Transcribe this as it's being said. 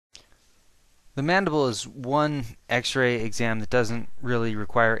The mandible is one x-ray exam that doesn't really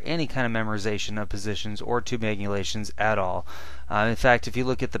require any kind of memorization of positions or tube angulations at all. In fact, if you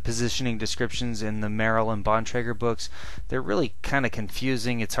look at the positioning descriptions in the Merrill and Bontrager books, they're really kind of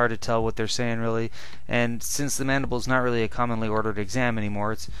confusing. It's hard to tell what they're saying really. And since the mandible is not really a commonly ordered exam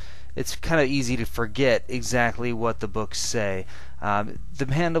anymore, it's kind of easy to forget exactly what the books say. The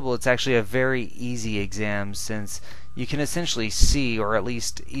mandible, it's actually a very easy exam since you can essentially see, or at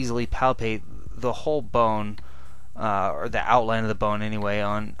least easily palpate, the whole bone, or the outline of the bone anyway,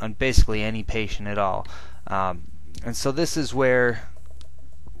 on basically any patient at all. And so this is where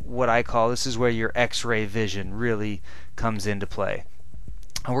this is where your x-ray vision really comes into play.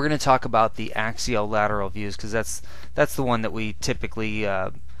 And we're going to talk about the axiolateral views because that's the one that we typically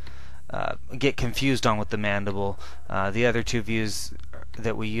get confused on with the mandible. The other two views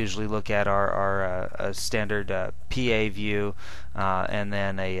that we usually look at are a standard PA view and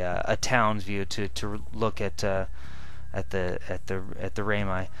then a Townes view to look at the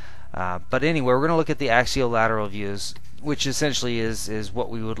rami. But anyway, we're going to look at the axiolateral views, which essentially is what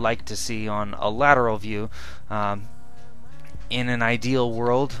we would like to see on a lateral view. In an ideal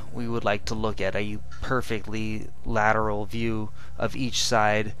world, we would like to look at a perfectly lateral view of each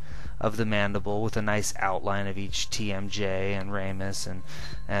side of the mandible with a nice outline of each TMJ and ramus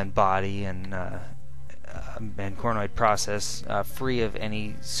and body and cornoid process, free of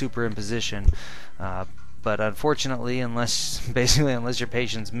any superimposition. But unfortunately, unless your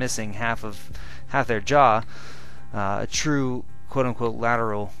patient's missing half their jaw, a true quote-unquote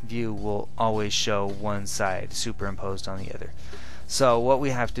lateral view will always show one side superimposed on the other. So what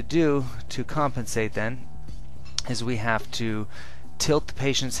we have to do to compensate then is we have to tilt the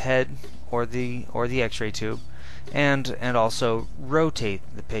patient's head or the x-ray tube and also rotate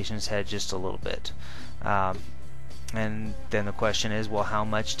the patient's head just a little bit. And then the question is, well, how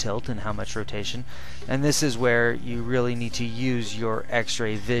much tilt and how much rotation? And this is where you really need to use your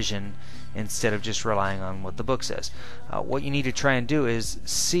x-ray vision instead of just relying on what the book says. What you need to try and do is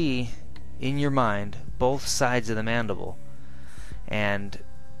see in your mind both sides of the mandible and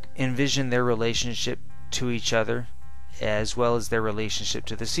envision their relationship to each other as well as their relationship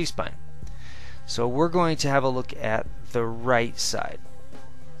to the C-spine. So we're going to have a look at the right side.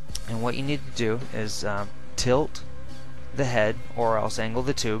 And what you need to do is tilt the head, or else angle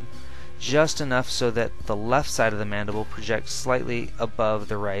the tube, just enough so that the left side of the mandible projects slightly above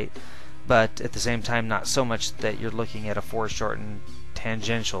the right, but at the same time not so much that you're looking at a foreshortened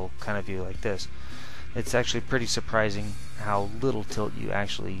tangential kind of view like this. It's actually pretty surprising how little tilt you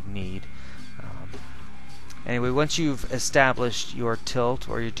actually need. Anyway, once you've established your tilt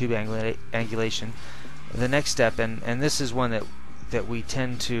or your tube angulation, the next step, and this is one that we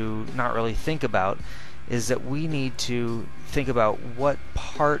tend to not really think about, is that we need to think about what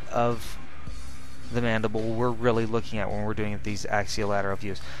part of the mandible we're really looking at when we're doing these axiolateral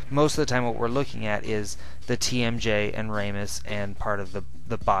views. Most of the time what we're looking at is the TMJ and ramus and part of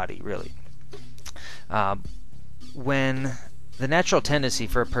the body, really. When the natural tendency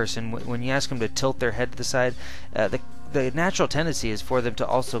for a person, when you ask them to tilt their head to the side, the natural tendency is for them to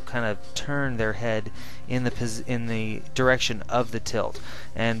also kind of turn their head in the direction of the tilt.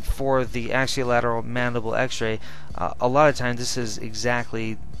 And for the axiolateral mandible x-ray, a lot of times this is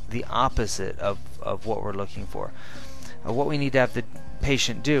exactly the opposite of what we're looking for. What we need to have the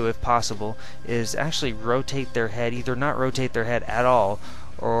patient do, if possible, is actually rotate their head, either not rotate their head at all,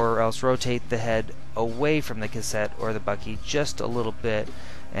 or else rotate the head away from the cassette or the bucky just a little bit,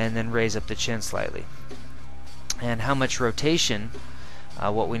 and then raise up the chin slightly. And how much rotation,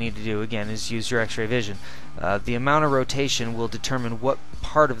 what we need to do again is use your x-ray vision. The amount of rotation will determine what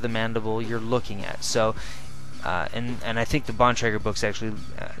part of the mandible you're looking at. So and I think the Bontrager books actually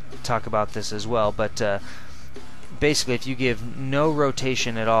talk about this as well, but basically if you give no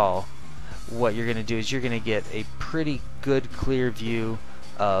rotation at all, what you're going to do is you're going to get a pretty good clear view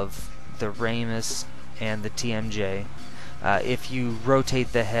of the ramus and the TMJ. If you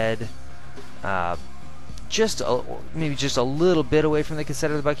rotate the head maybe just a little bit away from the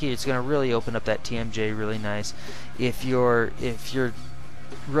cassette or the bucky, it's going to really open up that TMJ really nice. If your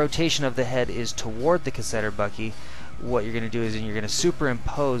rotation of the head is toward the cassette or bucky, what you're going to do is you're going to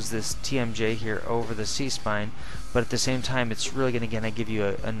superimpose this TMJ here over the C-spine, but at the same time it's really going to give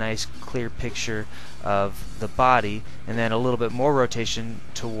you a nice clear picture of the body, and then a little bit more rotation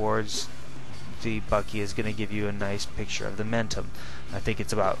towards the bucky is going to give you a nice picture of the mentum. I think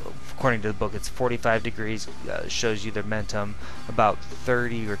it's about, according to the book, it's 45 degrees shows you the mentum, about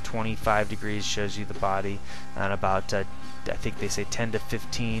 30 or 25 degrees shows you the body, and about I think they say 10 to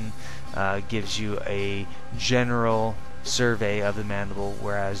 15 gives you a general survey of the mandible,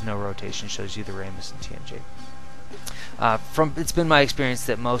 whereas no rotation shows you the ramus and TMJ. It's been my experience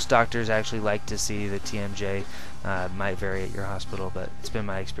that most doctors actually like to see the TMJ. Might vary at your hospital, but it's been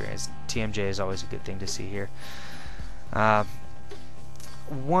my experience. TMJ is always a good thing to see here.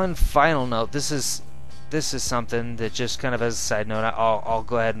 One final note. This is something that, just kind of as a side note, I'll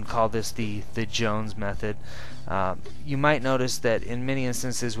go ahead and call this the Jones method. You might notice that in many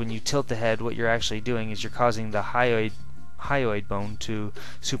instances when you tilt the head, what you're actually doing is you're causing the hyoid bone to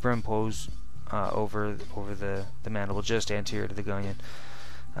superimpose over the mandible just anterior to the gonian.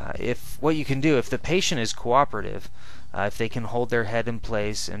 What you can do, if the patient is cooperative, if they can hold their head in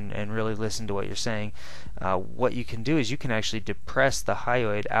place and really listen to what you're saying, what you can do is you can actually depress the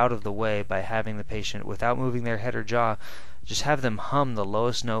hyoid out of the way by having the patient, without moving their head or jaw, just have them hum the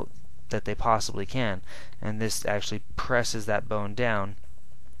lowest note that they possibly can, and this actually presses that bone down.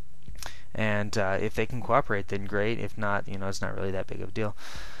 And if they can cooperate, then great. If not, it's not really that big of a deal.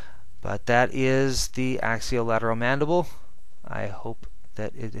 But that is the axiolateral mandible. I hope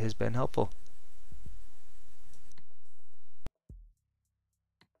that it has been helpful.